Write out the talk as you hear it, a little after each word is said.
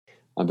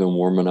I've been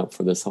warming up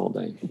for this all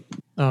day.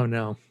 Oh,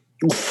 no.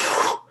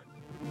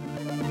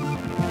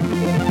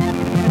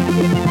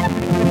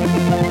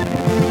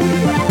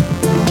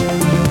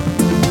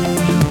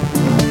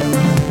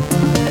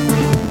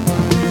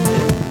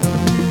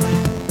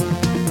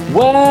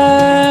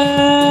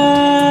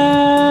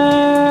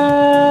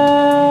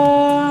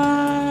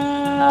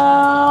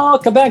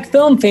 Welcome back,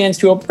 film fans,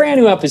 to a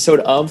brand new episode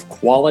of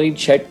Quality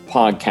Check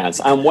Podcast.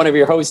 I'm one of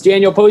your hosts,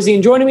 Daniel Posey,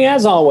 and joining me,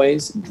 as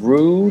always,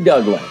 Drew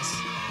Douglas.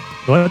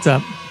 What's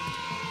up?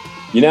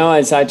 You know,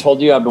 as I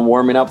told you, I've been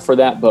warming up for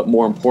that, but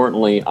more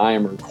importantly, I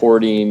am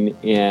recording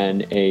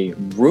in a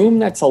room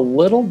that's a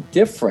little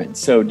different.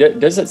 So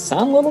does it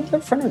sound a little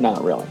different or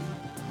not really?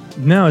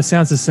 No, it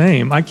sounds the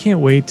same. I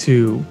can't wait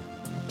to...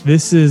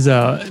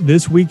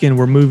 This weekend,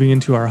 we're moving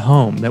into our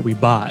home that we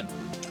bought.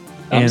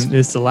 And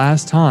it's the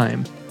last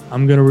time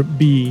I'm going to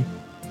be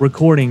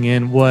recording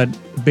in what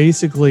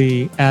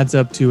basically adds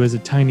up to as a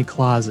tiny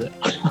closet.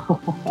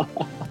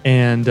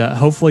 And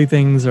hopefully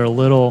things are a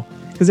little...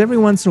 Because every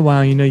once in a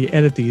while, you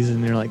edit these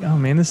and you're like, oh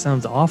man, this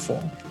sounds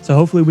awful. So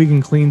hopefully we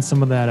can clean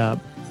some of that up.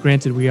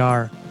 Granted, we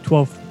are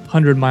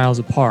 1,200 miles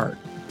apart.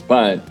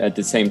 But at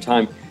the same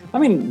time, I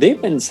mean,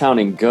 they've been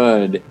sounding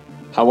good.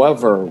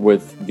 However,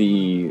 with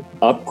the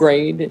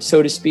upgrade,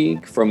 so to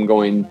speak, from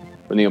going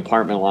from the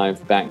apartment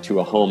life back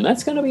to a home,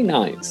 that's going to be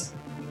nice.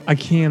 I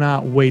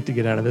cannot wait to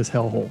get out of this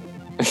hellhole.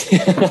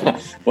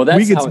 Well, that's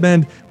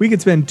we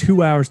could spend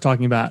 2 hours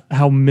talking about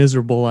how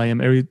miserable I am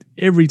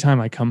every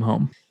time I come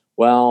home.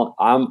 Well,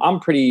 I'm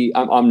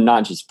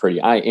not just pretty.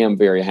 I am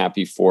very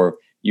happy for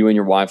you and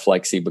your wife,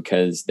 Lexi,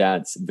 because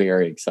that's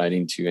very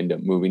exciting to end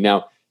up moving.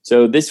 Now,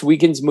 so this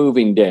weekend's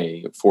moving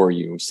day for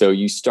you. So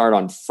you start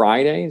on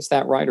Friday, is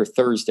that right? Or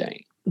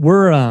Thursday?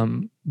 We're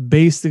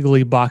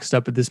basically boxed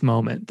up at this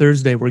moment.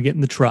 Thursday, we're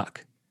getting the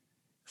truck.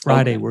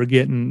 Friday, we're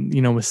getting,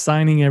 we're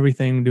signing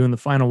everything, doing the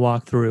final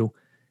walkthrough,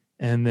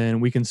 and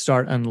then we can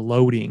start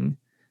unloading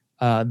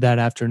that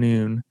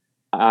afternoon.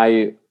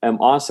 I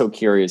am also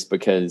curious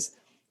because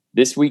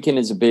this weekend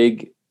is a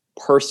big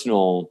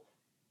personal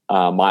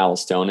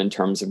milestone in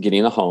terms of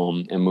getting a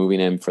home and moving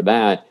in for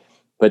that.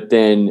 But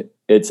then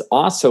it's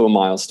also a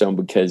milestone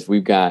because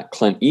we've got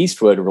Clint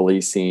Eastwood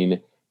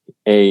releasing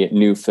a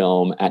new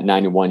film at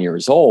 91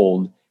 years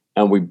old.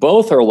 And we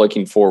both are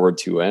looking forward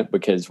to it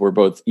because we're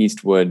both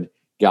Eastwood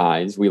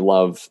guys. We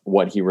love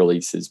what he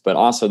releases, but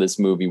also this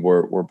movie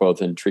we're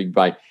both intrigued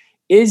by.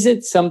 Is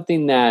it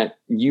something that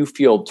you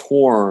feel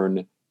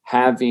torn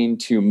having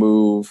to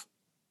move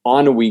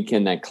on a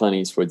weekend that Clint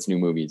Eastwood's new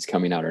movie is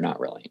coming out or not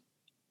really?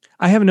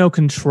 I have no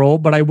control,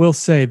 but I will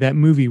say that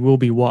movie will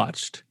be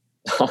watched.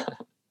 I'm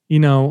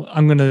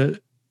going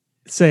to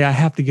say I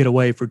have to get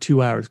away for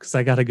 2 hours because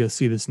I got to go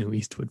see this new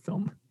Eastwood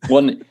film.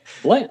 Well,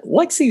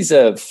 Lexi's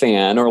a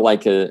fan or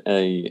like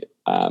a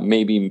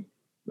maybe,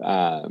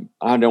 I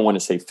don't want to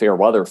say fair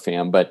weather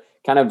fan, but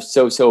kind of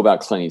so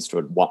about Clint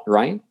Eastwood,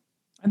 right?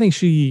 I think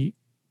she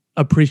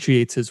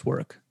appreciates his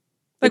work.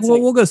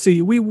 We'll go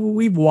see.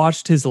 We've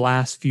watched his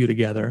last few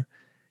together,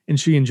 and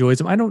she enjoys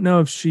them. I don't know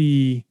if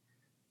she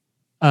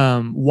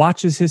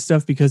watches his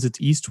stuff because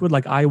it's Eastwood.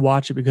 Like I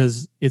watch it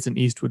because it's an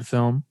Eastwood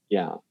film.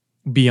 Yeah.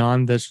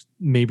 Beyond this,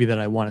 maybe that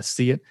I want to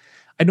see it.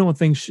 I don't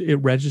think it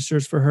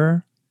registers for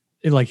her,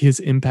 like his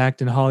impact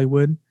in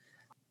Hollywood.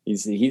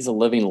 He's a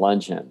living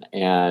legend,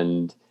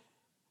 and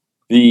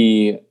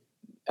I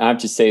have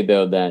to say,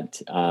 though,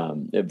 that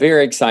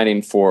very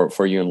exciting for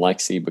you and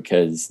Lexi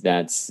because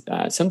that's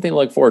something to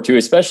look forward to,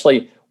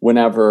 especially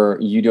whenever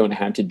you don't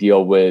have to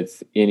deal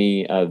with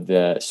any of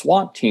the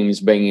SWAT teams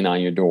banging on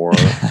your door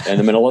in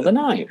the middle of the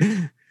night.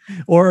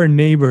 Or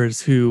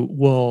neighbors who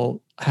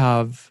will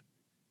have,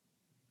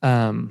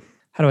 how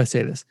do I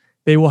say this?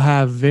 They will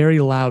have very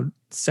loud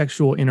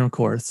sexual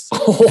intercourse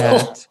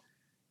at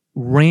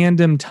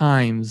random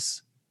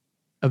times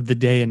of the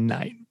day and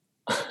night.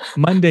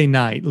 Monday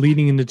night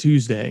leading into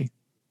Tuesday,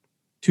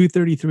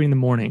 2:33 in the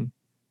morning,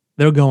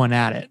 they're going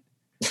at it.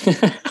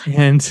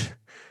 And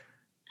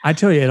I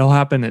tell you, it'll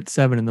happen at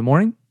 7 in the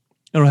morning.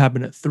 It'll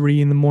happen at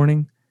 3 in the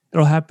morning.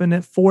 It'll happen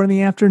at 4 in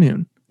the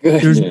afternoon.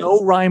 Goodness. There's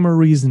no rhyme or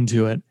reason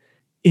to it.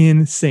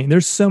 Insane.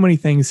 There's so many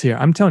things here.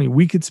 I'm telling you,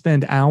 we could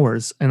spend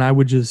hours and I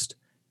would just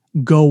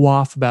go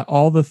off about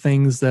all the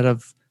things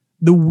the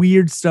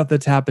weird stuff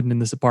that's happened in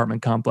this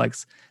apartment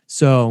complex.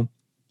 So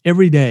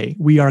every day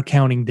we are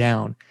counting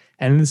down.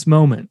 And in this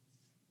moment,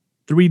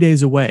 3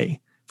 days away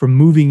from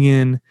moving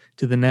in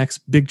to the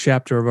next big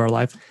chapter of our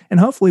life. And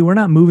hopefully we're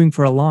not moving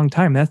for a long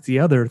time. That's the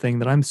other thing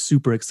that I'm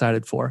super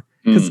excited for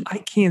because I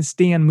can't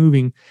stand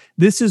moving.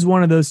 This is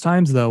one of those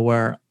times, though,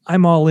 where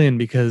I'm all in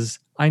because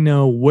I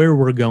know where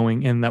we're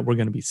going and that we're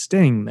going to be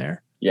staying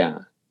there. Yeah.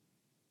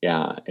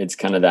 Yeah. It's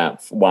kind of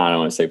that, well, I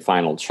don't want to say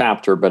final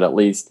chapter, but at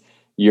least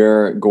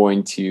you're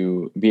going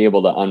to be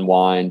able to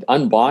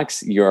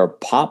unbox your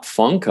Pop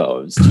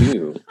Funkos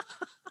too.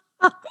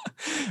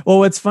 Well,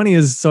 what's funny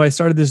is, so I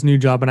started this new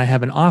job and I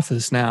have an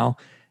office now,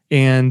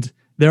 and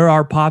there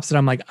are Pops that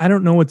I'm like, I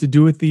don't know what to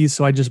do with these.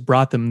 So I just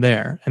brought them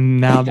there. And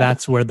now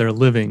that's where they're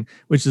living,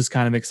 which is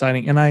kind of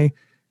exciting. And I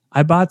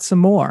I bought some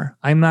more.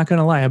 I'm not going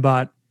to lie. I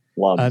bought,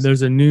 Loves.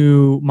 there's a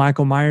new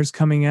Michael Myers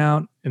coming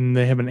out, and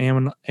they have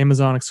an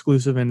Amazon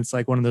exclusive, and it's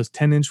like one of those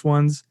 10-inch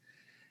ones.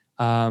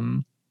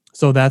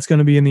 So that's going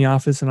to be in the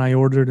office, and I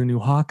ordered a new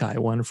Hawkeye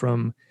one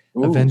from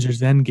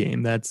Avengers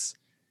Endgame.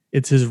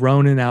 It's his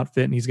Ronin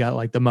outfit, and he's got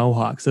like the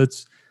mohawk. So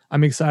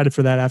I'm excited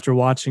for that after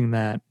watching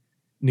that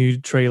new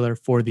trailer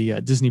for the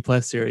Disney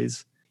Plus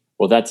series.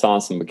 Well, that's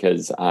awesome,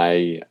 because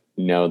I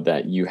know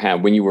that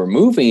when you were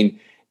moving,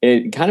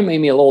 it kind of made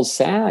me a little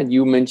sad.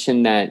 You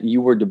mentioned that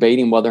you were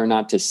debating whether or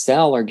not to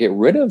sell or get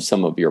rid of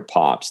some of your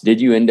pops. Did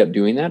you end up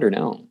doing that or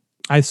no?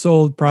 I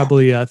sold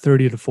probably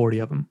 30 to 40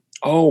 of them.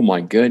 Oh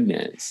my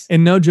goodness.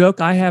 And no joke,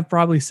 I have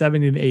probably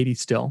 70 to 80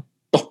 still.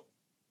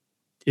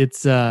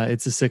 It's a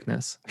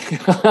sickness.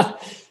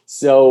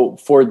 So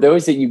for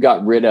those that you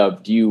got rid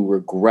of, do you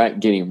regret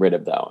getting rid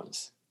of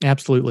those?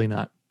 Absolutely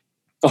not.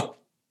 Oh.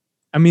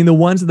 I mean, the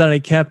ones that I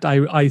kept,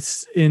 a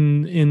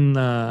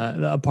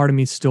part of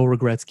me still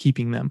regrets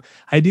keeping them.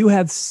 I do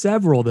have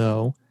several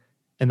though,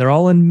 and they're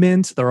all in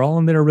mint. They're all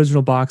in their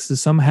original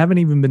boxes. Some haven't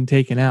even been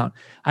taken out.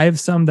 I have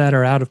some that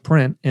are out of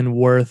print and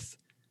worth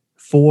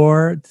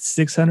 $400 to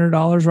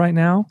 $600 right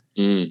now.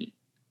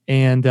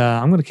 And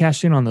I'm going to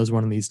cash in on those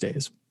one of these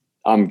days.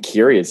 I'm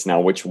curious now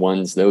which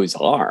ones those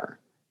are.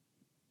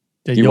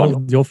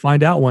 You'll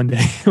find out one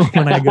day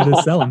when I go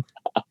to sell them.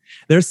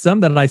 There's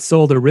some that I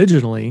sold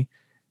originally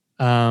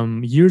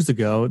years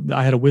ago.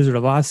 I had a Wizard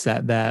of Oz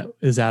set that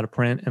is out of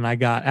print, and I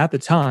got at the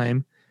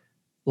time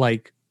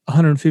like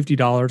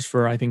 $150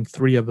 for I think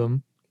 3 of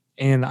them.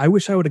 And I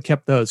wish I would have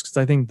kept those, because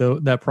I think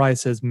that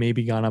price has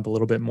maybe gone up a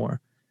little bit more.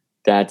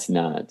 That's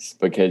nuts,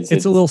 because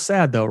it's a little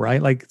sad though,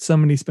 right? Like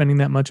somebody spending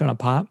that much on a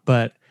pop,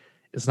 but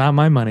it's not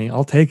my money.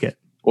 I'll take it.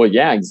 Well,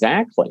 yeah,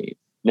 exactly.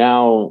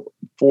 Now,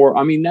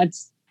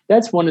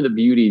 that's one of the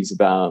beauties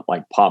about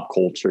like pop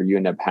culture. You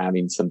end up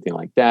having something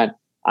like that.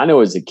 I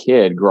know as a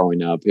kid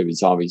growing up, it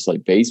was obviously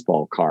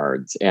baseball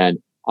cards, and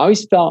I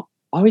always felt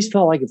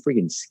like a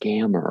freaking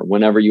scammer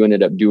whenever you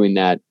ended up doing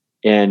that.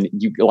 And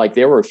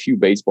there were a few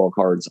baseball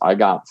cards I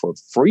got for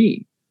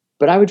free,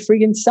 but I would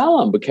freaking sell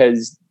them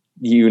because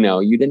you'd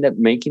end up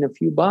making a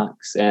few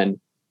bucks. And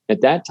at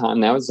that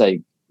time, that was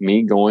like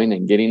me going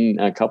and getting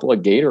a couple of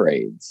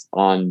Gatorades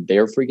on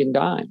their freaking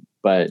dime.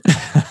 But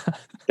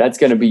that's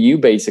going to be you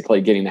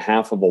basically getting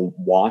half of a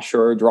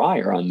washer or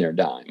dryer on their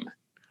dime.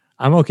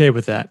 I'm okay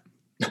with that.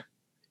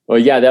 Well,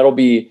 yeah, that'll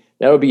be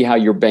how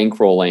you're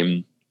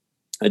bankrolling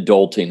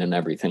adulting and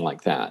everything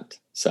like that.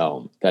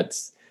 So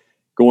that's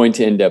going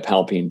to end up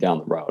helping down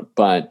the road.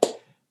 But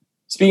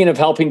speaking of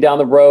helping down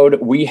the road,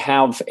 we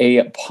have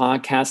a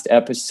podcast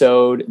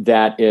episode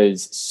that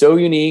is so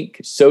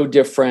unique, so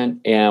different,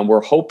 and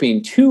we're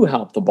hoping to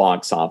help the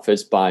box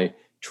office by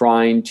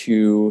trying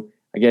to,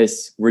 I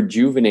guess,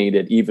 rejuvenate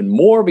it even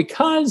more,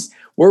 because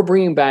we're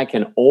bringing back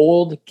an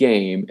old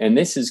game, and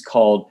this is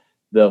called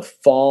the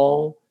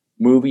Fall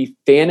Movie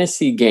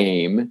Fantasy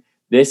Game.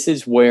 This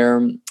is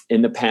where,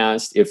 in the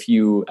past, if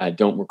you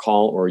don't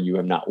recall or you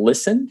have not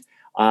listened,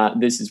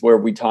 this is where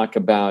we talk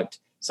about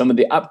some of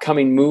the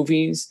upcoming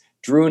movies.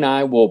 Drew and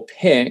I will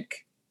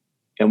pick,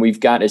 and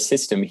we've got a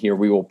system here.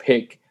 We will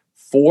pick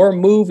 4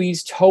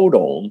 movies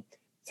total,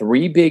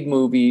 3 big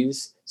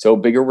movies, so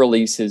bigger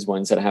releases,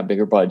 ones that have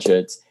bigger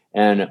budgets,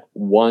 and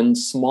 1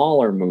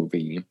 smaller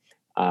movie,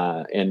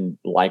 and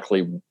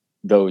likely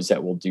those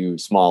that will do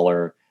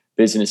smaller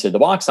business at the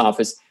box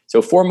office.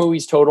 So 4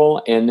 movies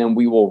total, and then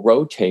we will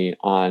rotate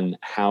on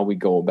how we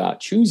go about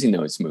choosing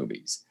those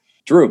movies.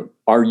 Drew,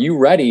 are you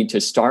ready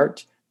to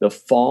start the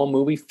Fall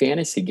Movie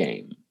Fantasy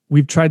Game?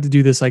 We've tried to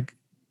do this like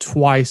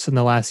twice in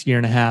the last year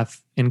and a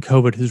half, and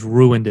COVID has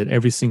ruined it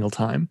every single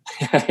time.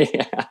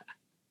 Yeah.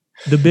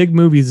 The big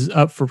movie's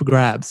up for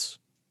grabs.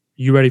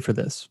 You ready for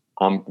this?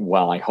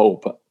 Well, I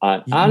hope.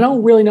 I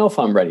don't really know if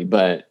I'm ready,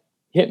 but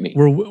hit me.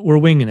 We're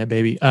winging it,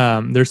 baby.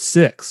 There's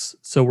 6,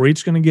 so we're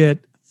each going to get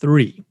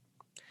 3.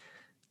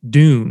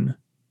 Dune,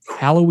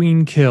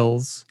 Halloween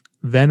Kills,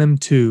 Venom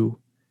 2,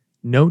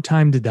 No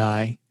Time to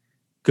Die,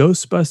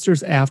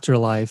 Ghostbusters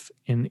Afterlife,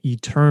 and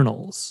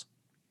Eternals.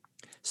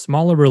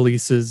 Smaller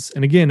releases.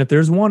 And again, if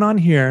there's one on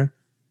here,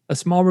 a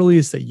small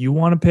release that you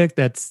want to pick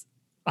that's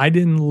I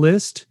didn't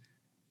list,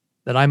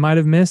 that I might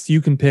have missed,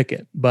 you can pick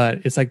it. But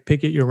it's like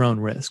pick at your own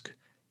risk.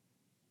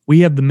 We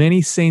have The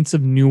Many Saints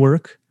of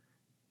Newark,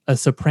 a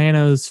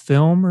Sopranos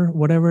film or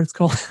whatever it's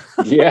called.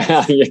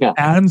 Yeah.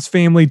 Addams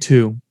Family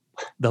 2,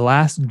 The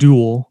Last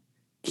Duel,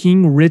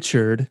 King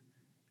Richard,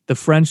 The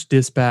French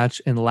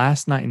Dispatch, and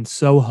Last Night in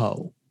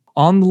Soho.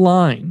 On the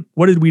line,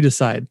 what did we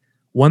decide?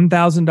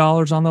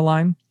 $1,000 on the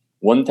line?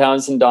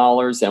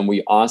 $1,000, and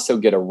we also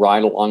get a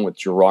ride along with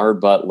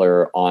Gerard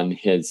Butler on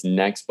his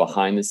next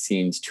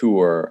behind-the-scenes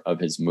tour of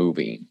his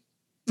movie.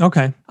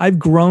 Okay. I've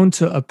grown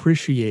to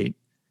appreciate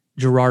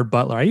Gerard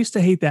Butler. I used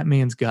to hate that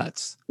man's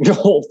guts.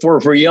 For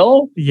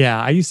real?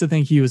 Yeah, I used to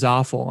think he was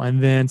awful.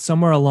 And then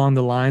somewhere along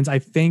the lines, I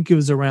think it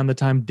was around the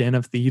time Den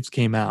of Thieves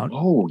came out.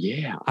 Oh,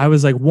 yeah. I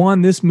was like,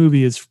 1, this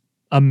movie is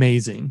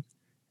amazing.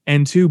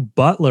 And two,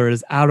 Butler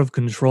is out of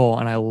control,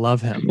 and I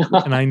love him,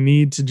 and I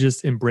need to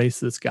just embrace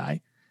this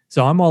guy.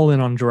 So I'm all in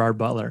on Gerard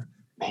Butler.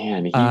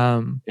 Man,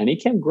 he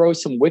can grow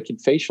some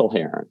wicked facial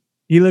hair.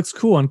 He looks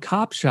cool. On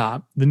Cop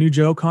Shop, the new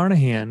Joe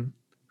Carnahan,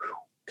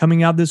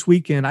 coming out this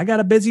weekend. I got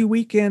a busy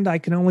weekend. I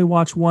can only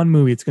watch one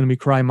movie. It's going to be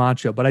Cry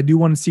Macho, but I do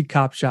want to see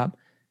Cop Shop,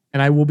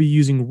 and I will be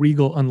using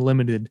Regal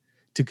Unlimited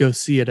to go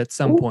see it at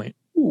some point.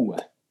 Ooh.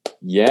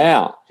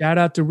 Yeah. Shout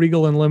out to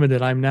Regal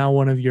Unlimited. I'm now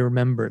one of your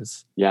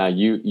members. Yeah,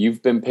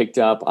 you've been picked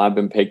up. I've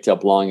been picked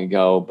up long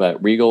ago.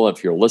 But Regal,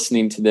 if you're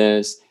listening to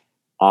this,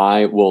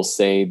 I will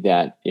say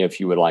that if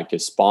you would like to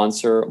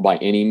sponsor by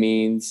any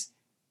means,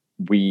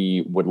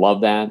 we would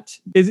love that.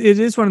 It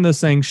is one of those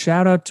things.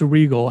 Shout out to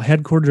Regal,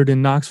 headquartered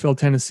in Knoxville,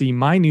 Tennessee,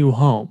 my new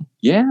home.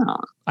 Yeah.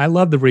 I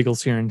love the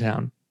Regals here in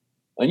town.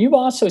 And you've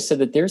also said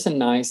that there's a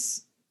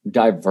nice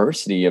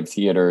diversity of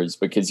theaters,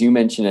 because you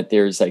mentioned that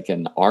there's like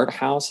an art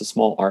house, a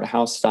small art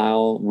house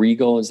style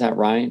Regal. Is that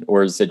right?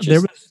 Or is it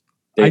just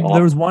there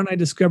was one I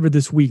discovered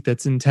this week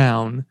that's in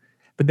town,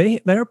 but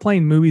they're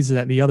playing movies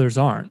that the others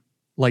aren't,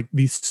 like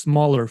these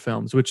smaller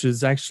films, which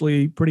is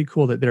actually pretty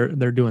cool that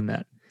they're doing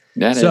that.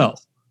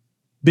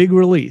 Big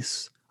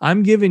release.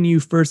 I'm giving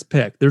you first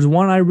pick. There's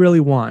one I really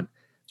want,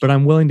 but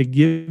I'm willing to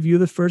give you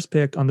the first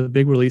pick on the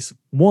big release.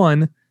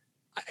 One,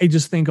 I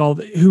just think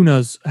who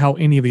knows how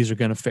any of these are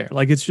going to fare.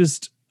 Like, it's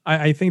just,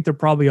 I think they're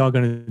probably all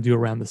going to do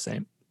around the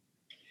same.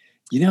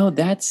 You know,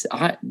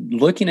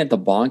 looking at the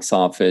box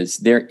office,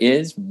 there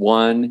is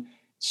one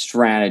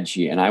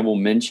strategy, and I will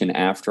mention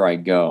after I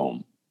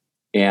go.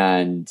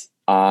 And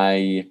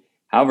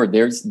however,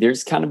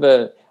 there's kind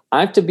of I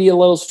have to be a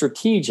little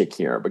strategic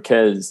here,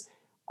 because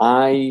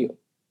I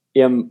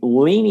am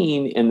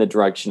leaning in the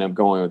direction of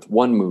going with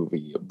one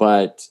movie,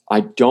 but I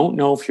don't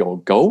know if you'll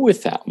go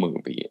with that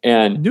movie.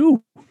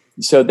 And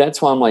so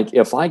that's why I'm like,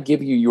 if I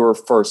give you your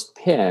first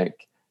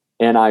pick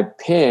and I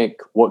pick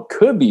what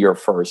could be your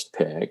first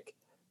pick,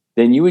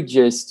 then you would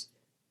just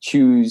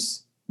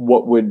choose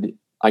what would,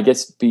 I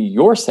guess, be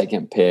your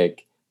second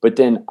pick. But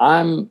then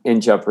I'm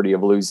in jeopardy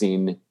of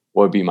losing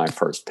what would be my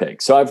first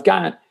pick. So I've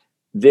got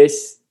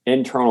this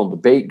internal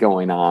debate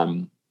going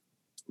on.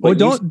 Well,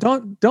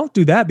 don't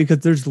do that, because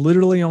there's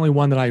literally only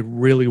one that I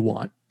really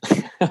want.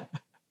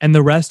 And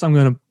the rest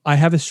I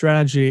have a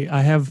strategy.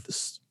 I have,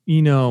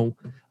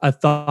 a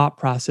thought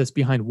process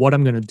behind what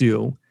I'm going to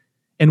do.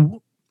 And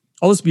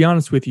I'll just be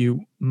honest with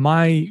you.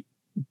 My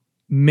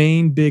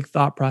main big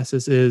thought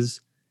process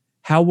is,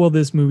 how will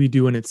this movie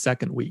do in its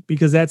second week?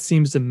 Because that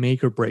seems to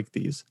make or break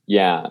these.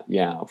 Yeah,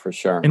 for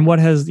sure. And what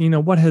has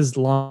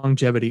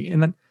longevity?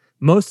 And then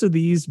most of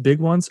these big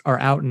ones are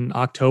out in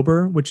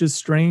October, which is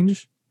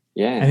strange.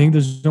 Yeah. I think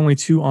there's only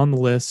two on the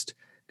list,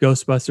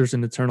 Ghostbusters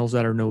and Eternals,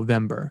 that are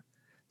November.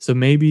 So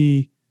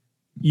maybe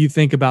you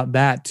think about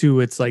that too.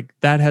 It's like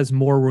that has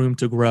more room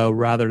to grow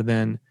rather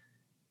than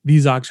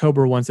these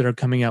October ones that are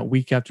coming out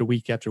week after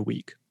week after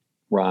week.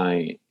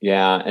 Right.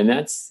 Yeah. And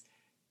that's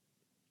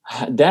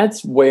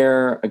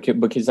where,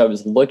 because I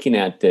was looking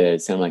at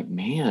this and I'm like,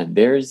 man,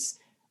 there's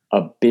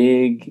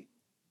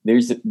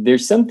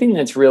something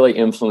that's really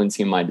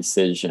influencing my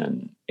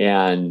decision.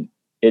 And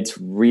it's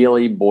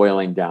really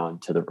boiling down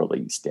to the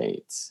release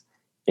dates.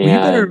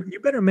 And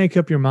you better make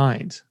up your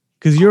mind,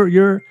 because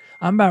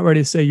I'm about ready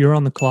to say you're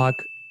on the clock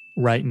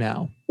right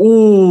now.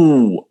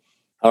 Ooh.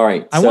 All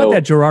right. I want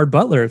that Gerard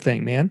Butler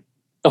thing, man.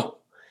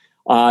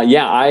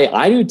 Yeah,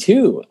 I do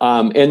too.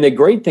 And the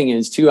great thing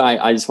is too,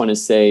 I just want to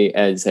say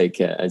as like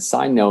a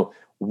side note,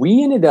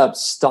 we ended up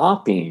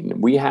stopping.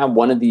 We have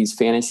one of these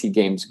fantasy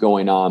games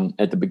going on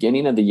at the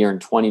beginning of the year in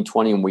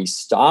 2020, and we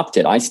stopped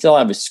it. I still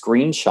have a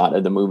screenshot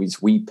of the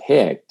movies we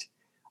picked.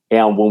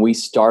 And when we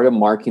started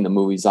marking the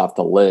movies off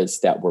the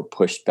list that were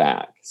pushed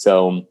back.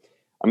 So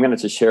I'm going to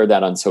have to share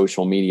that on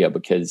social media,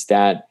 because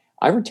I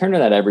return to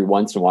that every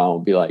once in a while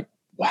and be like,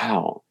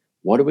 wow,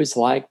 what it was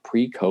like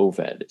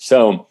pre-COVID.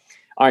 So,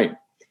 all right,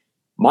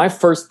 my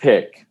first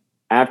pick,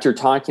 after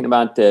talking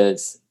about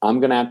this, I'm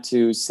going to have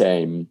to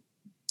say,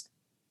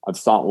 I've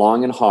thought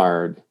long and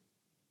hard,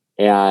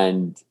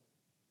 and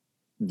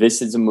this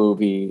is a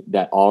movie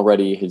that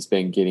already has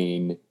been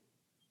getting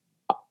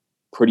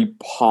pretty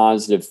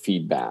positive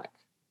feedback.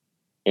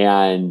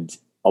 And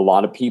a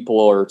lot of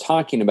people are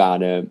talking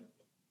about it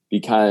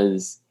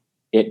because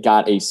it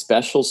got a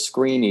special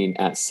screening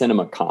at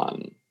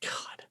CinemaCon.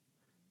 God.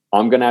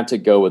 I'm going to have to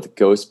go with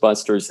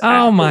Ghostbusters.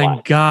 Oh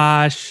my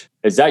gosh.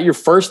 Is that your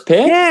first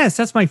pick? Yes,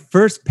 that's my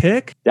first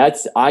pick.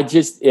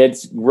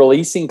 It's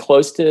releasing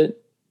close to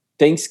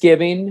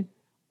Thanksgiving.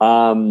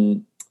 I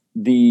know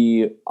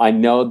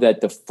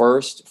that the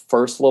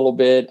first little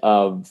bit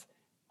of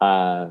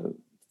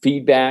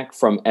feedback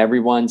from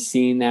everyone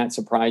seeing that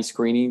surprise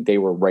screening, they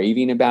were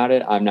raving about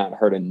it. I've not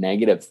heard a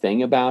negative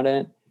thing about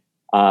it.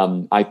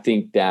 I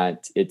think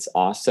that it's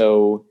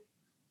also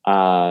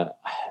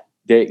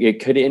it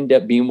could end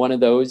up being one of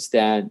those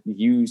that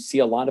you see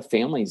a lot of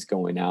families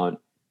going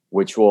out,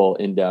 which will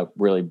end up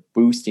really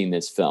boosting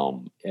this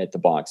film at the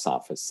box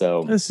office.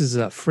 So this is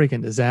a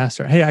freaking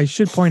disaster. Hey, I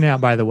should point out,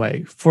 by the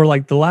way, for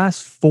like the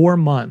last 4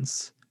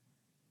 months,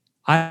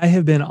 I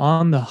have been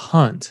on the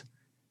hunt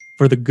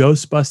for the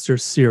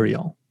Ghostbusters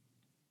cereal.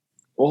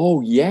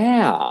 Oh,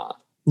 yeah.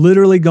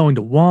 Literally going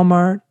to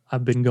Walmart.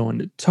 I've been going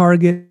to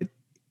Target,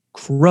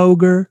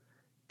 Kroger,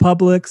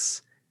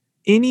 Publix,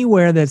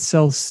 anywhere that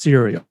sells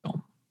cereal.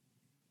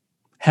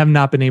 Have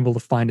not been able to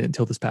find it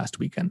until this past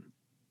weekend.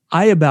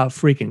 I about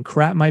freaking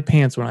crap my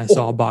pants when I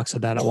saw a box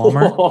of that at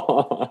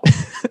Walmart.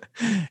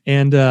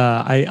 And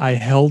I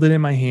held it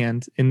in my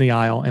hand in the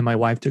aisle, and my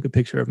wife took a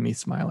picture of me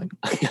smiling.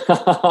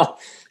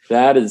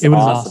 That is It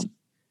was awesome.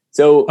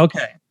 So,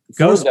 okay,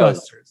 for Ghostbusters.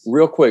 those,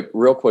 real quick,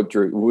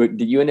 Drew,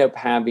 did you end up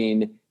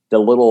having the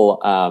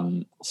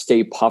little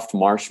Stay Puffed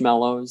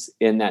marshmallows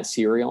in that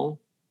cereal?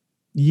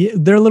 Yeah,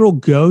 they're little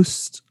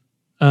ghosts,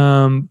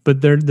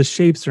 but the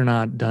shapes are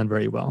not done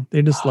very well.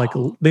 They just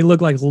they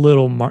look like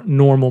little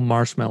normal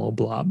marshmallow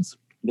blobs.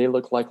 They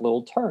look like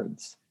little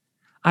turds.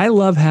 I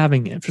love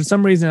having it. For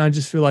some reason, I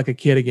just feel like a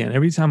kid again.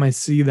 Every time I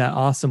see that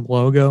awesome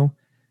logo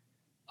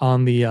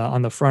on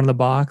the front of the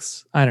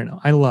box, I don't know.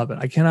 I love it.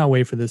 I cannot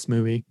wait for this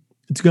movie.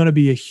 It's going to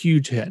be a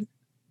huge hit.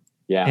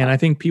 Yeah. And I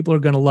think people are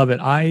going to love it.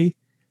 I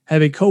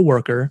have a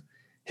coworker.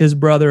 His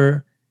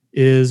brother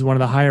is one of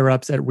the higher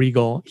ups at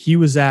Regal. He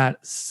was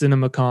at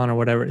CinemaCon or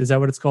whatever. Is that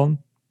what it's called?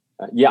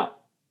 Yeah.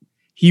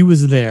 He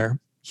was there.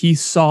 He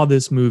saw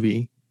this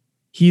movie.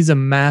 He's a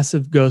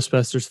massive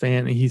Ghostbusters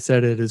fan, and he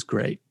said it is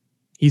great.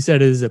 He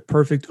said it is a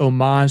perfect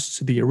homage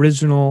to the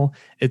original.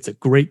 It's a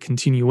great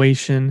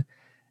continuation,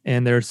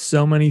 and there's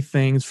so many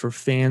things for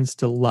fans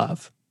to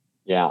love.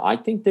 Yeah, I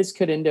think this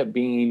could end up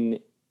being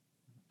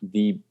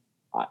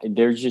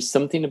there's just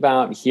something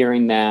about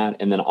hearing that,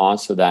 and then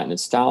also that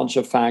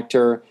nostalgia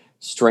factor.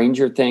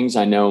 Stranger Things,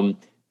 I know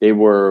they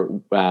were,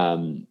 I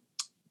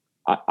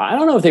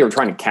don't know if they were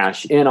trying to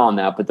cash in on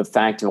that, but the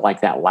fact of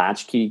like that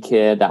latchkey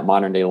kid, that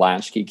modern day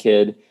latchkey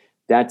kid,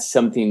 that's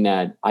something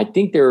that I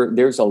think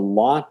there's a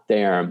lot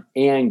there.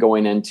 And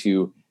going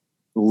into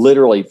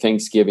literally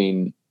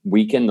Thanksgiving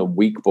weekend, the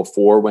week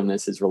before when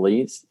this is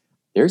released,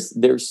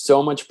 there's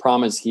so much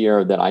promise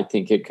here that I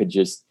think it could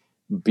just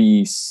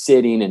be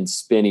sitting and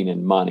spinning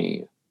in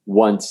money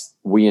once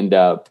we end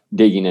up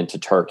digging into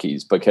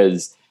turkeys,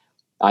 because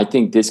I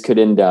think this could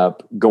end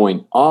up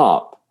going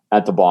up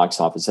at the box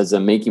office as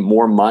in making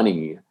more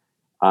money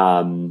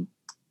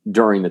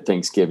during the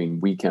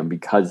Thanksgiving weekend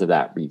because of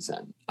that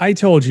reason. I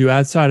told you,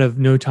 outside of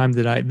No Time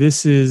to Die,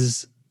 this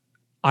is,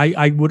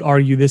 I would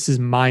argue this is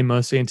my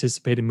most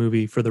anticipated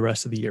movie for the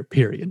rest of the year,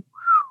 period.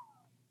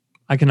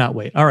 I cannot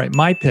wait. All right,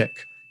 my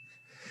pick.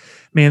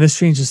 Man, this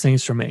changes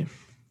things for me.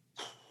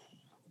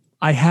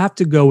 I have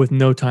to go with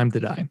No Time to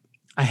Die.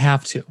 I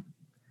have to.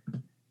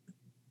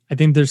 I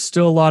think there's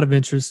still a lot of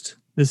interest.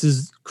 This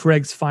is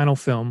Craig's final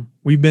film.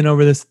 We've been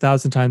over this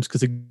 1,000 times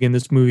because, again,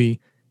 this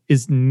movie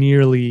is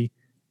nearly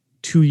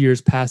 2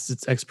 years past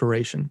its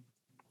expiration.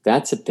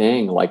 That's a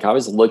thing. Like, I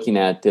was looking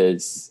at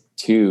this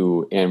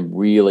too and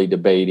really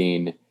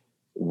debating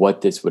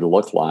what this would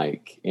look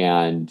like.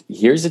 And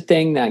here's the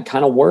thing that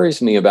kind of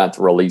worries me about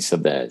the release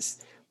of this.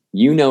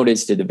 You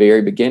noticed at the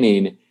very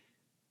beginning,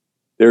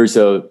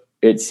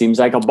 it seems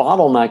like a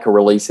bottleneck of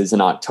releases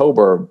in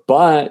October,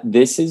 but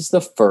this is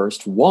the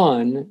first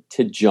one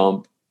to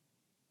jump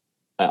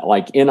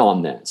in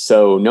on this.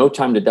 So No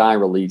Time to Die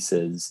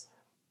releases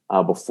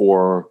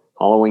before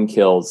Halloween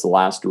Kills, The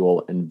Last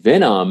Duel, and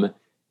Venom,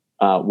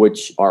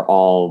 which are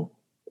all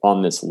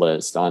on this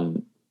list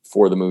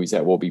for the movies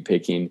that we'll be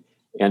picking.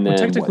 And then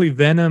technically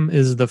Venom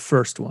is the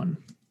first one.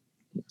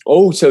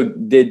 Oh, so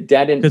did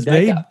that end? Because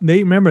they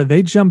remember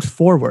they jumped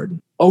forward.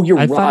 Oh, you're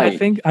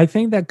right. I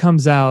think that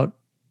comes out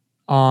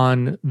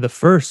on the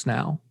first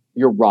now.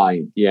 You're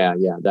right. Yeah,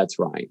 that's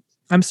right.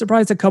 I'm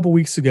surprised a couple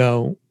weeks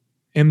ago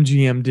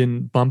MGM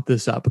didn't bump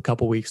this up a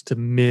couple weeks to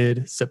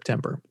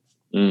mid-September.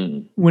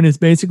 When it's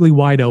basically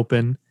wide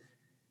open.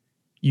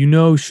 You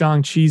know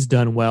Shang-Chi's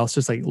done well. It's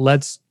just like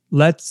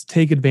let's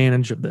take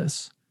advantage of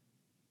this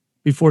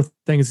before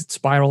things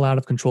spiral out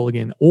of control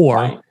again,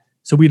 or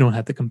so we don't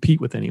have to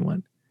compete with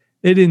anyone.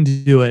 They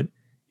didn't do it.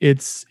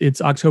 It's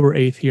October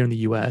 8th here in the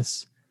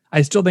US.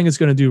 I still think it's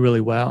going to do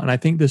really well, and I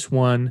think this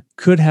one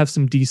could have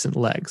some decent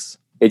legs.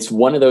 It's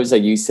one of those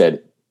that you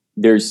said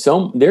there's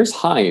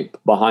hype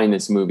behind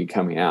this movie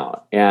coming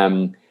out,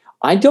 and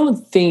I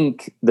don't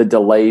think the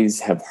delays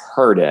have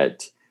hurt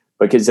it,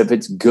 because if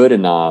it's good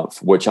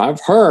enough, which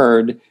I've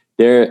heard,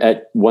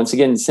 once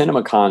again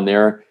CinemaCon,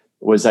 there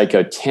was like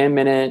a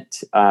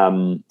 10-minute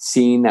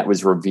scene that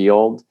was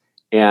revealed,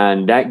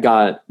 and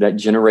that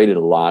generated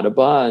a lot of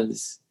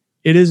buzz.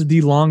 It is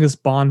the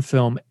longest Bond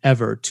film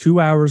ever, 2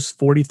 hours,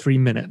 43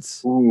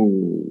 minutes.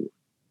 Ooh.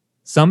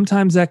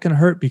 Sometimes that can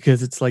hurt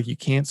because it's like you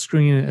can't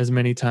screen it as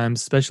many times,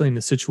 especially in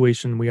the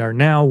situation we are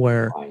now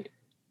where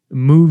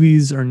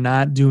movies are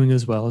not doing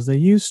as well as they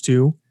used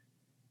to.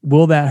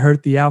 Will that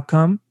hurt the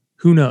outcome?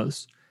 Who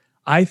knows?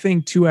 I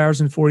think 2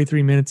 hours and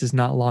 43 minutes is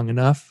not long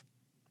enough.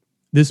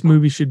 This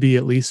movie should be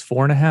at least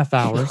 4.5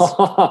 hours.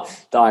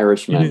 The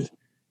Irishman.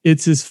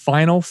 It's his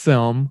final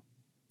film.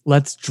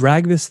 Let's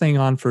drag this thing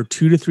on for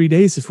 2 to 3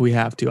 days if we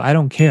have to. I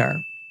don't care.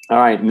 All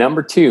right,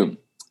 number 2.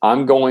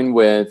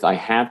 I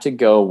have to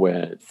go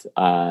with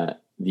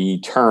the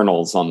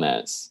Eternals on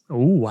this. Oh,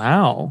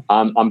 wow.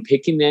 I'm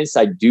picking this.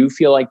 I do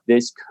feel like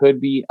this could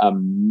be a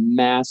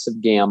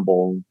massive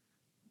gamble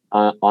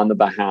on the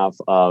behalf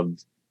of,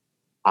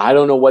 I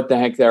don't know what the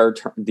heck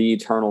the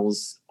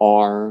Eternals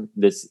are,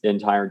 this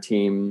entire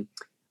team.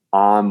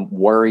 I'm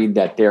worried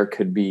that there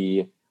could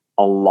be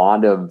a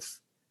lot of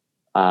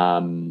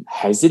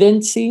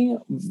hesitancy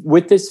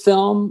with this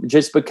film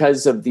just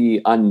because of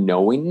the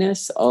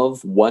unknowingness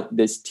of what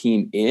this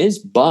team is.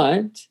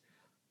 But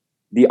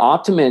the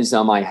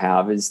optimism I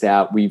have is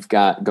that we've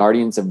got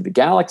Guardians of the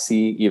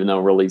Galaxy, even though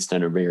released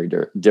under very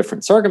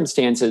different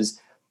circumstances,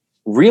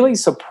 really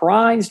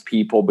surprised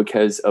people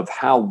because of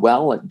how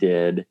well it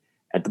did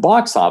at the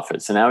box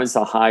office. And that was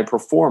a high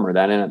performer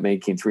that ended up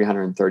making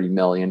 $330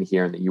 million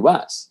here in the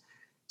US.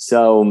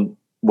 So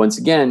once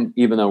again,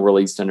 even though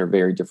released under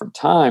very different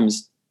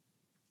times,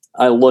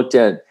 I looked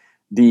at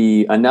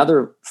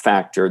another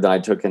factor that I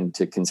took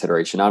into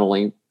consideration, not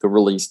only the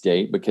release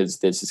date, because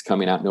this is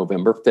coming out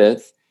November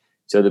 5th.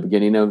 So the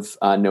beginning of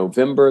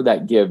November,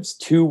 that gives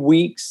 2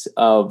 weeks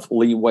of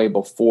leeway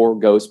before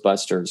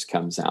Ghostbusters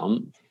comes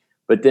out.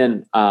 But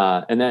then,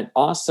 and that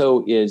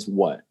also is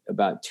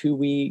about 2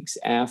 weeks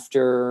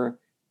after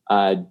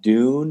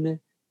Dune.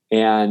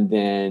 And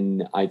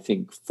then I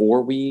think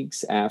 4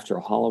 weeks after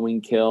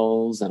Halloween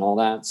Kills and all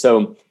that.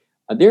 So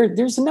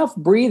there's enough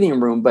breathing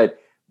room, but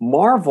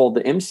Marvel,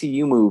 the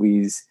MCU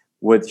movies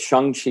with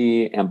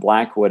Shang-Chi and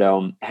Black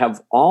Widow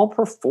have all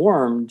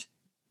performed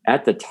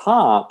at the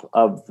top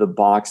of the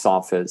box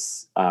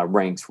office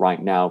ranks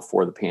right now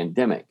for the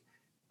pandemic.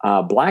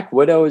 Black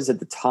Widow is at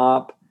the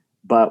top,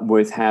 but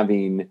with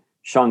having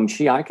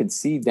Shang-Chi, I could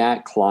see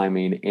that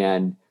climbing.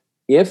 And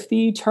if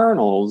the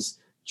Eternals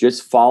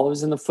just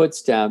follows in the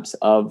footsteps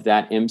of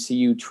that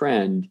MCU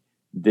trend,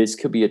 this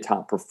could be a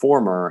top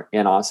performer.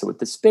 And also with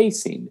the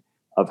spacing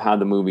of how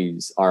the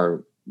movies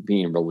are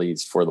being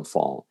released for the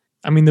fall.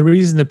 I mean, the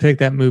reason to pick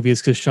that movie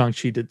is because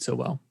Shang-Chi did so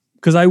well.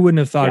 Because I wouldn't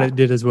have thought it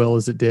did as well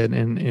as it did,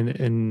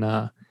 and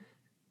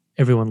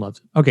everyone loves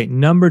it. Okay,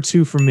 number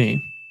 2 for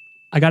me.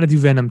 I got to do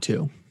Venom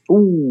 2.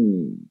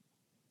 Ooh,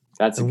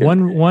 that's a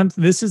good one.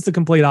 This is the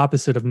complete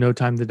opposite of No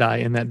Time to Die,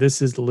 in that this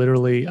is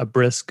literally a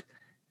brisk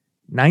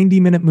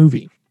 90-minute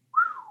movie.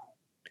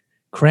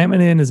 Cram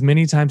it in as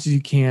many times as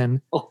you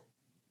can. Oh.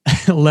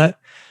 let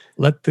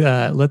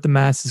the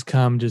masses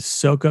come. Just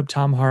soak up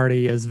Tom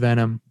Hardy as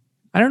Venom.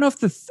 I don't know if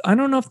the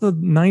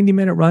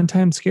 90-minute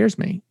runtime scares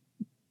me.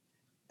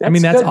 That's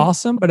good.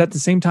 Awesome, but at the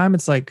same time,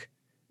 it's like,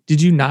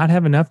 did you not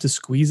have enough to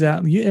squeeze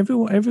out?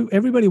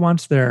 Everybody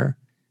wants their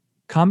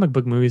comic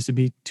book movies to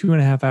be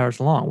 2.5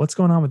 hours long. What's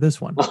going on with this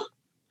one?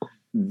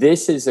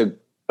 This is a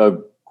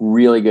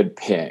really good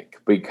pick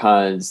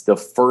because the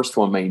first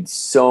one made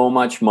so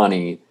much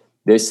money.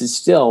 This is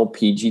still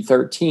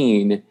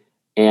PG-13,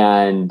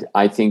 and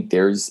I think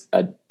there's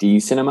a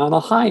decent amount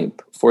of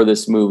hype for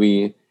this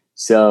movie.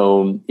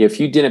 So if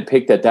you didn't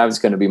pick that was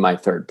going to be my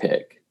third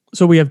pick.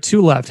 So we have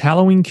 2 left,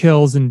 Halloween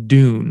Kills and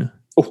Dune.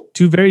 Oh.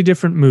 2 very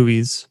different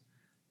movies,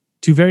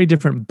 2 very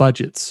different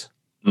budgets,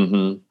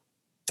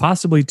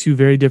 possibly 2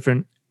 very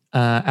different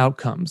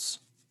outcomes.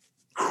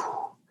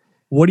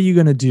 What are you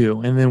going to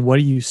do? And then what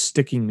are you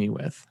sticking me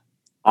with?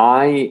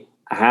 I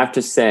have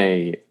to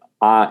say,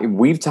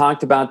 we've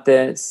talked about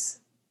this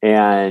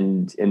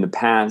and in the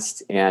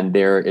past, and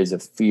there is a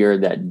fear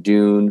that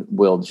Dune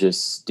will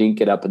just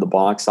stink it up at the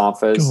box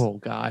office. Oh,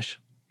 gosh.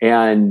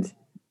 And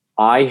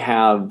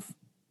I've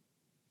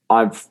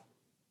done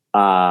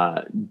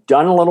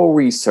a little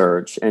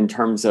research in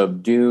terms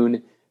of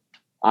Dune.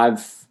 I'd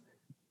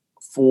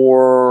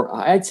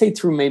say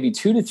through maybe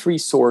 2 to 3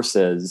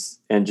 sources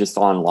and just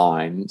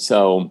online.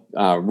 So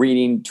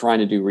reading, trying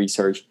to do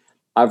research,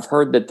 I've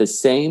heard that the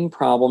same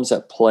problems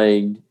that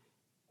plagued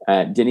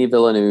Denis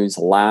Villeneuve's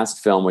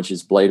last film, which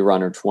is Blade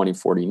Runner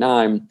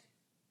 2049,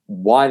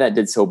 why that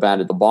did so bad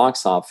at the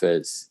box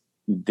office,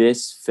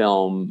 this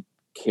film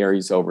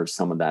carries over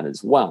some of that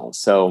as well.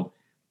 So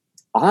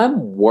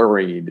I'm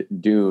worried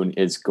Dune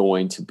is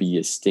going to be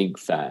a stink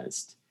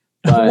fest.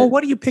 Well,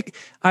 what do you pick?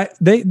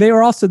 They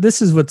are also,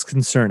 this is what's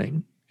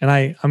concerning. And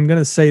I'm going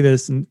to say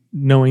this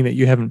knowing that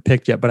you haven't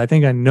picked yet, but I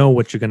think I know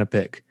what you're going to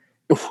pick.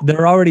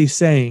 They're already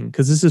saying,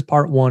 because this is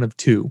part 1 of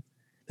 2,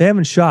 they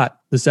haven't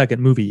shot the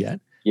second movie yet.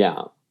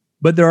 Yeah.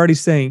 But they're already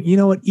saying, you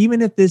know what,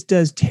 even if this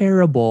does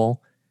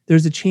terrible,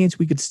 there's a chance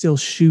we could still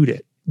shoot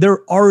it.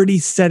 They're already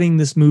setting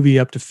this movie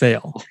up to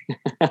fail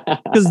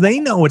because they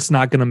know it's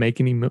not going to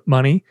make any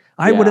money.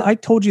 I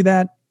told you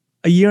that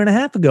a year and a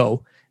half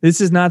ago.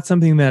 This is not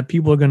something that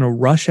people are going to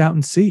rush out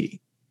and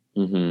see.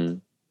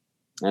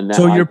 Mm-hmm. And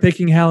so you're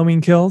picking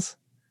Halloween Kills?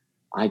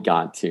 I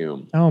got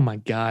to. Oh my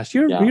gosh,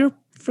 you're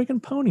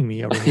freaking ponying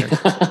me over here.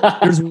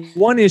 There's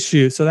one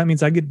issue, so that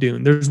means I get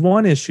Dune. There's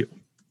one issue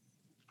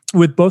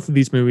with both of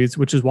these movies,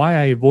 which is why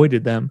I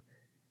avoided them.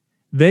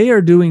 They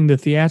are doing the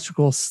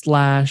theatrical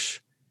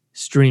 /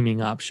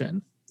 streaming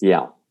option.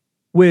 Yeah.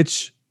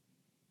 Which,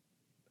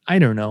 I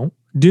don't know.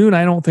 Dune,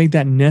 I don't think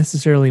that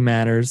necessarily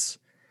matters.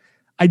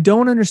 I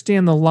don't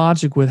understand the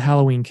logic with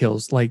Halloween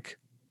Kills. Like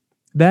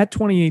that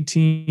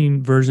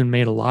 2018 version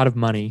made a lot of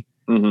money.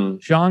 Mm-hmm.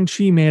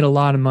 Shang-Chi made a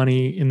lot of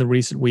money in the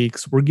recent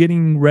weeks. We're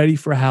getting ready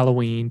for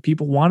Halloween.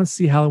 People want to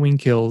see Halloween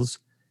Kills.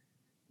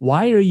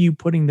 Why are you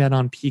putting that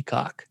on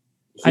Peacock?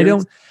 I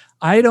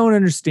don't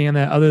understand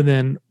that, other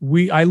than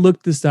I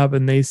looked this up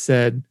and they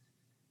said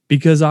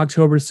because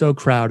October is so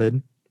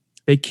crowded,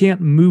 they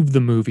can't move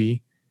the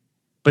movie,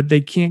 but they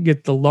can't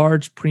get the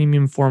large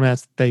premium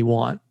formats that they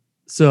want.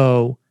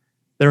 So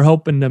they're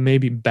hoping to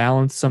maybe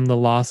balance some of the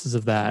losses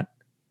of that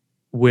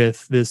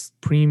with this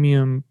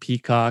premium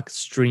Peacock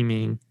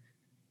streaming,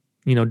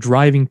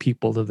 driving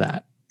people to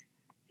that.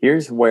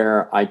 Here's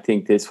where I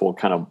think this will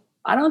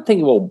I don't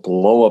think it will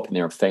blow up in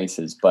their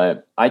faces,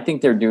 but I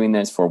think they're doing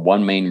this for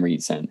one main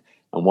reason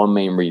and one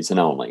main reason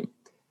only.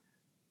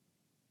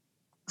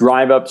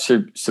 Drive up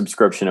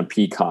subscription of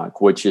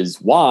Peacock, which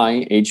is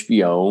why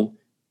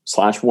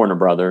HBO/Warner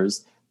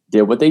Brothers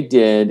did what they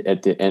did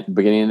at the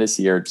beginning of this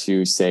year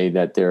to say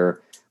that they're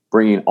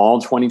bringing all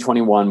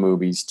 2021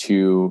 movies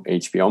to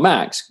HBO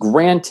Max.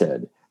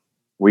 Granted,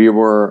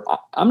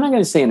 I'm not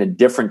going to say in a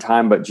different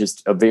time, but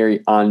just a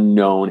very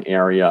unknown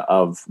area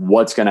of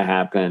what's going to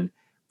happen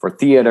for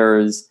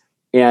theaters.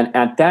 And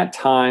at that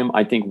time,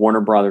 I think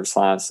Warner Brothers /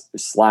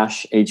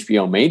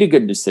 HBO made a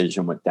good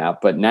decision with that.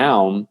 But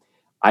now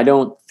I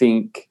don't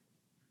think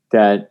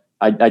that,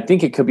 I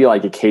think it could be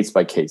like a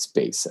case-by-case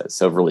basis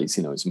of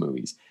releasing those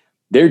movies.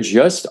 There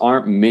just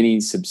aren't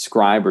many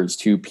subscribers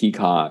to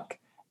Peacock.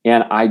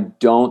 And I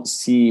don't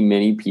see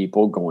many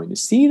people going to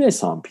see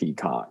this on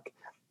Peacock.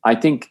 I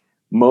think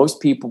most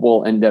people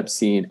will end up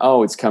seeing,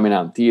 it's coming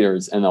out in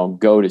theaters, and they'll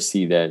go to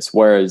see this.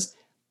 Whereas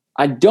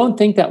I don't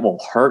think that will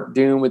hurt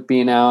Dune with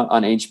being out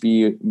on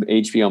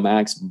HBO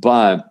Max,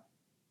 but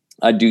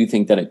I do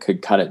think that it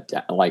could cut it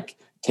down, like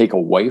take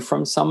away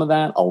from some of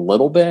that a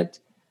little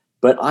bit.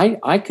 But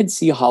I could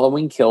see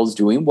Halloween Kills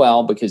doing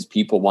well because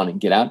people want to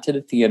get out to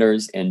the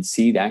theaters and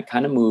see that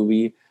kind of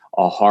movie,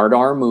 a hard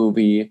R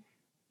movie.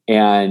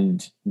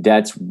 And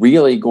that's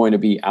really going to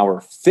be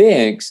our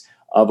fix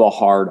of a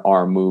hard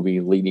R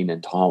movie leading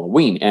into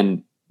Halloween.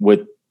 And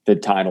with the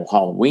title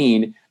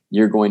Halloween,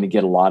 you're going to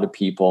get a lot of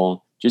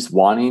people just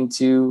wanting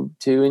to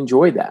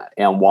enjoy that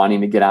and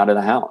wanting to get out of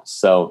the house.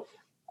 So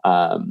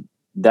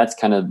that's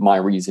kind of my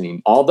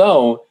reasoning.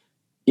 Although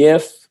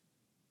if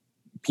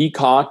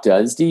Peacock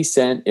does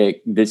decent,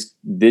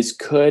 this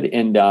could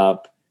end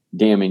up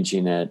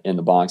damaging it in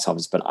the box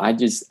office. But I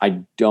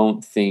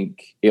don't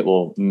think it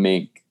will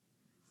make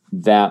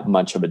that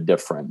much of a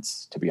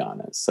difference, to be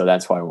honest. So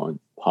that's why I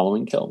want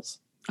Halloween Kills.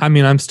 I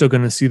mean, I'm still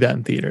going to see that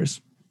in theaters.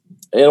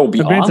 It'll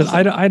be awesome.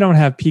 Granted, I don't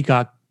have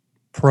Peacock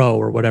Pro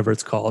or whatever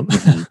it's called.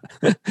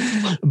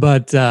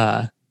 But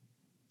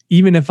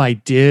even if I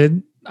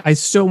did, I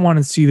still want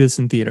to see this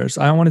in theaters.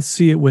 I want to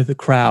see it with a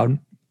crowd.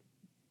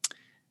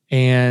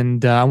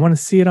 And I want to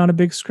see it on a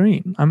big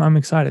screen. I'm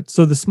excited.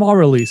 So the small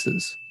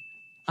releases,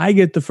 I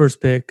get the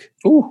first pick.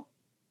 Ooh.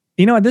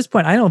 At this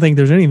point, I don't think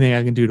there's anything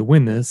I can do to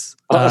win this.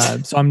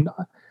 So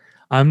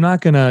I'm not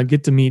going to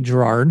get to meet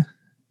Gerard.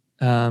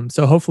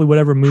 So hopefully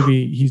whatever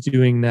movie he's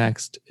doing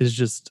next is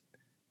just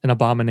an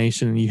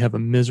abomination and you have a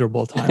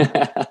miserable time.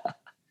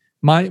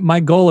 My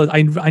goal is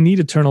I need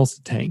Eternals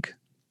to tank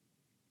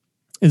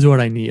is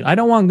what I need. I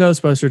don't want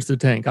Ghostbusters to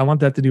tank. I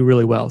want that to do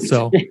really well.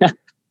 So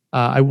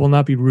I will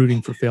not be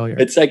rooting for failure.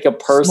 It's like a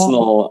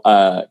personal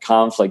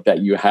conflict that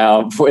you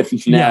have with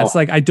now. Yeah, it's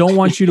like I don't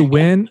want you to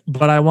win,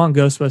 but I want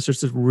Ghostbusters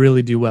to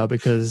really do well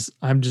because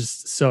I'm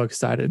just so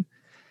excited.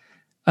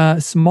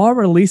 Small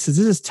releases,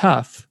 this is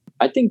tough.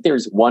 I think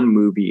there's one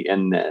movie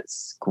in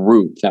this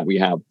group that we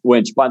have,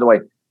 which, by the way,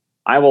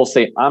 I will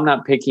say I'm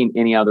not picking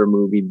any other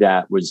movie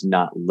that was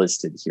not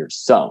listed here.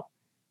 So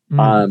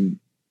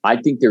I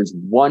think there's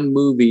one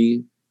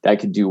movie that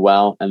could do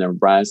well, and the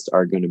rest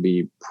are going to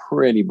be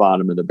pretty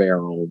bottom of the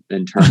barrel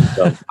in terms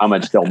of how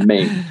much they'll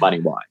make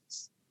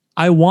money-wise.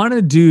 I want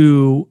to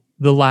do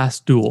The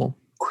Last Duel,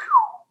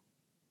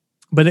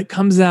 but it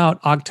comes out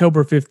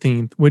October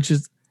 15th, which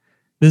is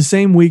the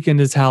same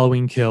weekend as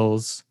Halloween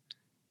Kills.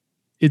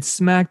 It's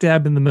smack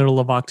dab in the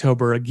middle of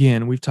October.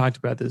 Again, we've talked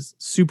about this,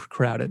 super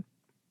crowded.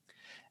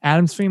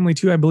 Addams Family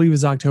 2, I believe,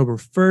 is October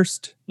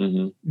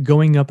 1st,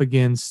 going up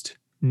against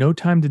No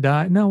Time to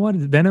Die. No, what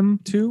is it?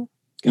 Venom 2?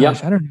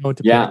 Gosh, I don't know what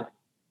to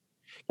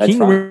pick. King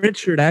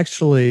Richard,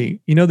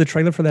 actually, the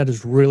trailer for that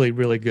is really,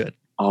 really good.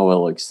 Oh, it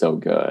looks so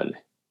good.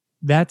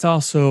 That's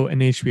also an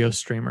HBO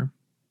streamer.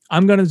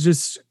 I'm going to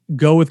just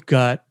go with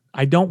gut.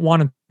 I don't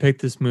want to pick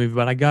this movie,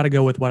 but I got to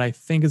go with what I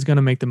think is going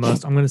to make the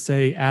most. I'm going to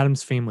say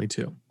Addams Family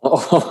 2.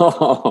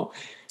 Oh.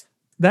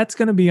 That's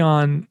going to be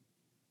on...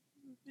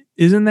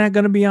 Isn't that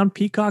going to be on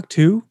Peacock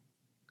too?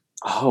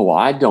 Oh,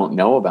 I don't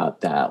know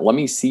about that. Let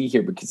me see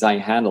here because I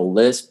had a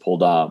list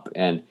pulled up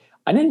and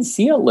I didn't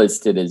see it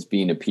listed as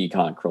being a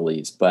Peacock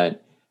release,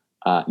 but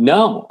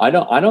no, I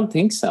don't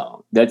think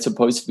so. That's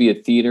supposed to be a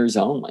theaters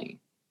only.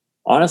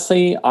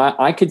 Honestly,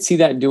 I could see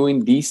that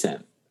doing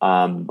decent.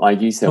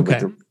 Like you said.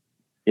 Okay.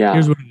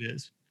 Here's what it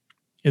is.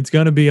 It's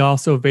going to be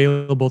also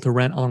available to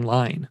rent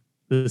online.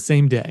 the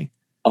same day.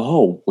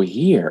 Oh,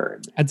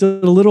 weird. It's a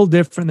little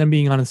different than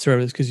being on a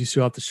service because you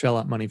still have to shell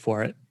out money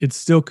for it. It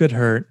still could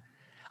hurt.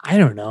 I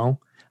don't know.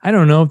 I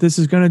don't know if this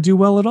is going to do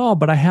well at all,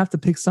 but I have to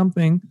pick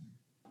something.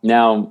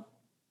 Now,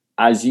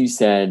 as you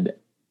said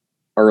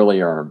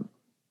earlier,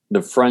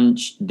 the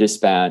French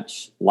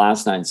Dispatch,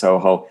 Last Night in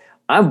Soho.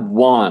 I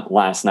want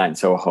Last Night in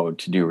Soho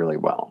to do really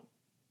well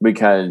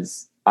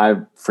because I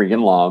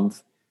freaking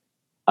love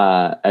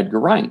Edgar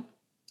Wright.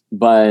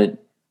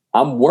 But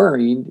I'm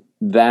worried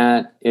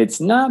that it's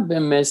not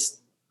been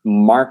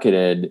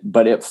mismarketed,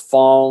 but it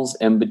falls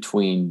in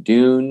between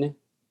Dune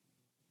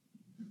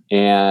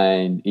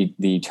and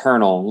the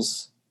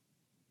Eternals.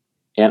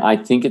 And I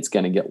think it's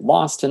going to get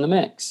lost in the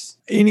mix.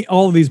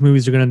 All of these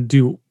movies are going to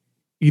do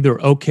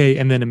either okay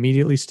and then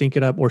immediately stink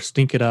it up, or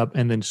stink it up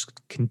and then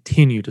just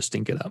continue to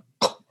stink it up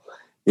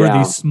for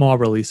these small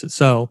releases.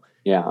 So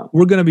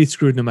we're going to be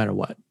screwed no matter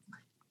what.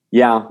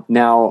 Yeah.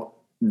 Now,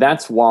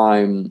 that's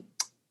why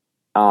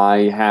I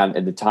had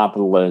at the top of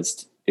the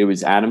list, it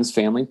was Addams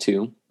Family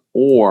 2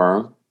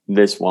 or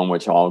this one,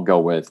 which I'll go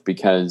with,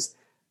 because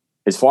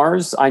as far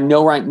as I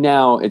know right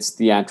now, it's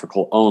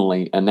theatrical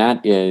only, and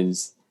that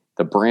is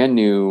the brand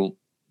new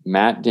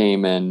Matt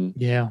Damon,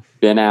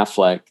 Ben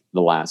Affleck,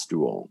 The Last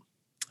Duel.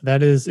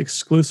 That is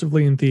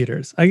exclusively in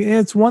theaters.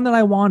 It's one that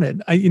I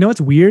wanted. It's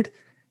weird.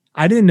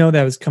 I didn't know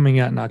that was coming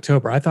out in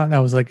October. I thought that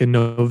was like a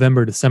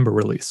November, December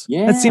release.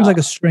 Yeah. That seems like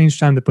a strange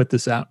time to put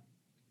this out.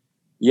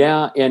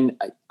 Yeah, and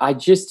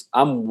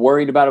I'm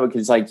worried about it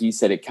because, like you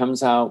said, it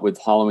comes out with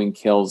Halloween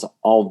Kills,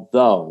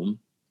 although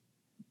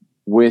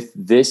with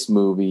this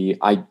movie,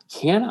 I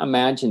can't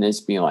imagine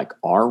this being like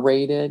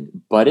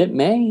R-rated, but it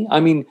may. I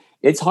mean,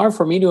 it's hard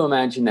for me to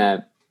imagine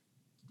that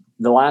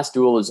The Last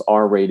Duel is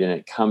R-rated and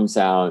it comes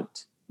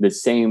out the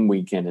same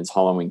weekend as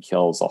Halloween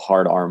Kills, a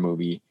hard R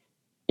movie.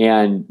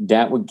 And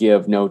that would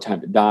give No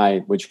Time to Die,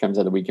 which comes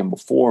out the weekend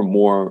before,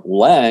 more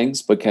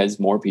legs because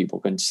more people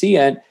can see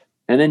it.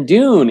 And then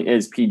Dune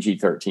is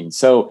PG-13.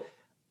 So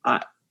I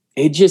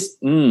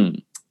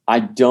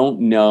don't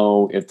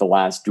know if The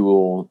Last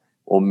Duel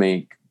will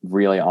make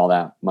really all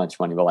that much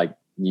money. But like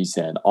you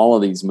said, all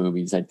of these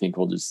movies, I think,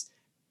 will just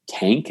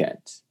tank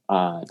it.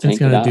 It's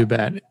going to do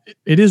bad.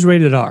 It is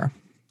rated R.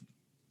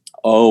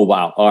 Oh,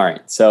 wow. All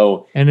right.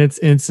 So, and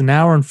it's an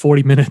hour and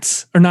 40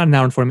 minutes, or not an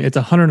hour and 40 minutes.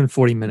 It's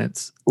 140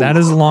 minutes. That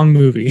is a long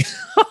movie.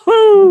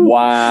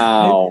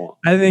 Wow.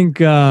 I think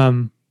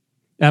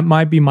that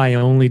might be my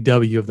only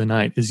W of the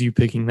night, is you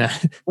picking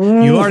that.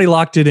 You already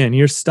locked it in.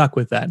 You're stuck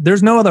with that.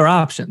 There's no other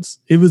options.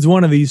 It was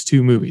one of these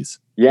two movies.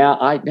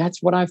 Yeah,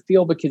 that's what I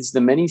feel, because The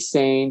Many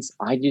Saints,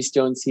 I just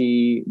don't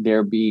see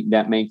there be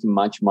that making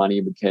much money,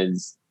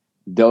 because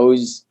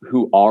those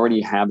who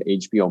already have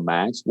HBO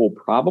Max will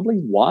probably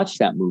watch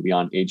that movie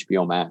on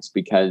HBO Max,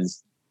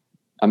 because,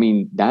 I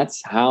mean,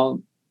 that's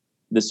how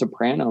The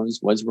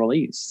Sopranos was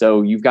released.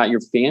 So you've got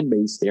your fan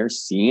base there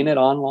seeing it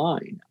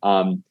online.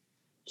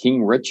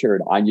 King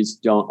Richard, I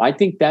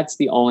think that's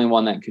the only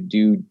one that could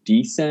do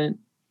decent.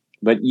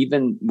 But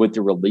even with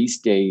the release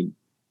date,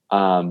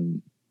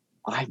 coming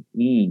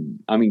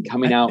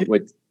out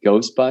with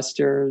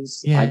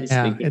Ghostbusters, I just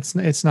think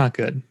it's not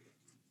good.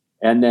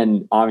 And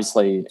then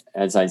obviously,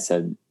 as I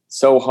said,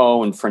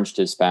 Soho and French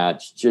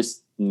Dispatch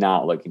just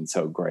not looking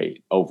so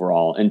great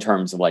overall in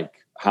terms of like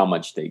how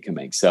much they can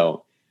make.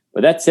 So,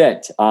 but that's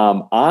it.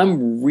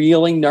 I'm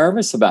really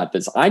nervous about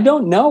this. I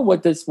don't know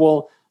what this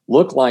will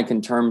look like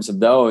in terms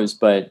of those,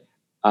 but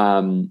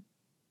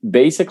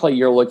basically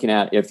you're looking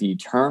at, if the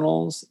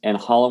Eternals and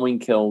Halloween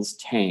Kills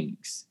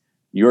tanks,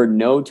 your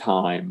No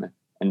Time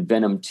and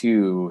Venom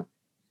 2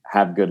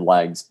 have good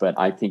legs, but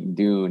I think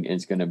Dune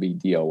is going to be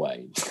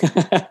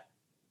DOA.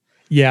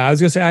 Yeah, I was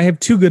going to say, I have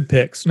two good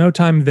picks. No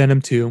Time,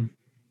 Venom 2.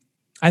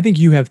 I think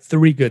you have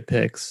three good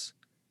picks.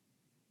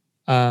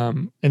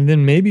 And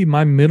then maybe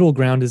my middle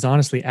ground is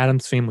honestly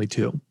Addams Family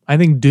 2. I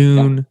think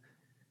Dune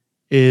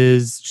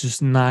is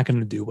just not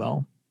going to do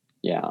well.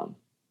 Yeah.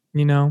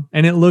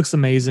 And it looks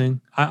amazing.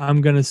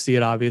 I'm going to see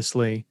it,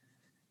 obviously.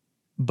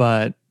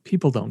 But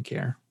people don't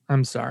care.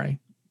 I'm sorry.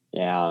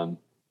 Yeah.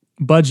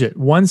 Budget,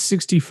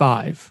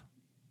 $165.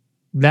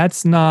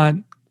 That's not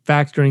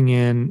factoring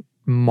in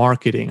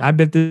marketing. I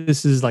bet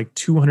this is like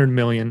 $200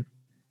 million.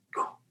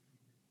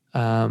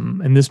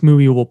 And this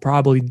movie will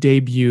probably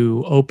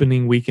debut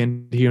opening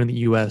weekend here in the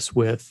US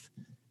with,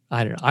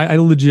 I don't know, I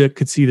legit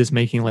could see this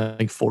making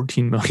like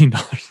 $14 million.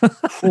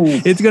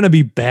 It's going to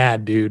be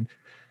bad, dude.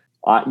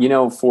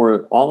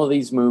 For all of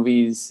these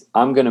movies,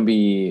 I'm going to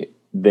be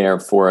there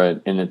for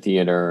it in the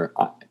theater.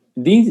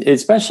 These,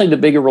 especially the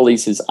bigger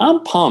releases,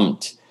 I'm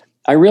pumped.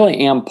 I really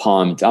am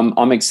pumped.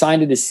 I'm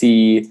excited to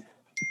see,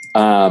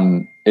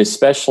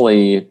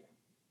 especially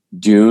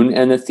Dune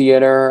in the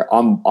theater.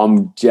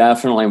 I'm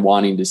definitely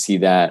wanting to see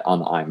that on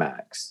the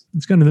IMAX.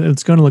 It's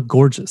gonna look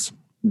gorgeous.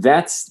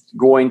 That's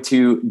going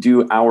to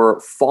do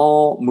our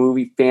fall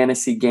movie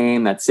fantasy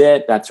game. That's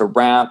it. That's a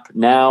wrap.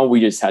 Now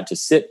we just had to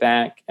sit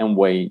back and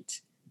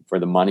wait for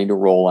the money to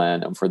roll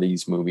in and for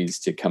these movies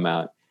to come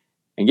out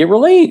and get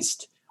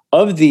released.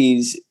 Of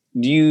these,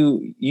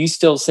 you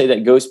still say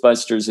that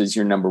Ghostbusters is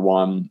your number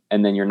one,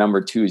 and then your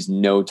number two is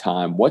No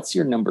Time. What's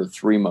your number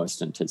three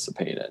most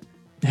anticipated?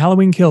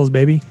 Halloween Kills,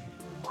 baby.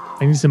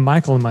 I need some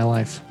Michael in my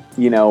life.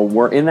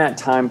 We're in that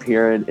time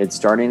period. It's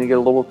starting to get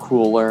a little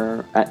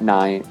cooler at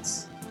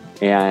nights,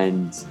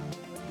 and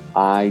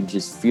I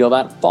just feel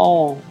that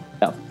fall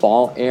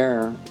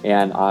air,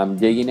 and I'm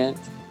digging it.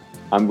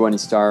 I'm going to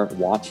start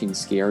watching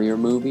scarier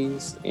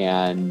movies,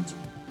 and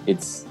it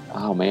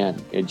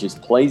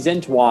just plays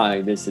into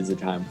why this is a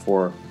time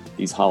for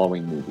these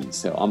Halloween movies.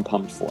 So I'm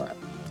pumped for it.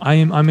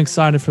 I'm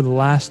excited for the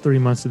last 3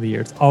 months of the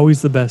year. It's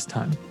always the best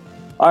time.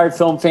 All right,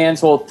 film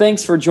fans. Well,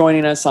 thanks for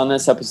joining us on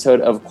this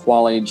episode of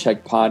Quality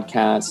Check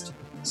Podcast.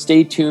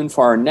 Stay tuned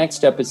for our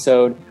next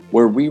episode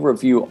where we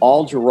review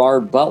all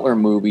Gerard Butler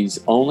movies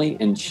only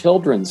in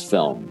children's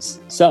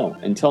films. So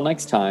until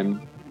next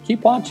time,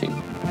 keep watching.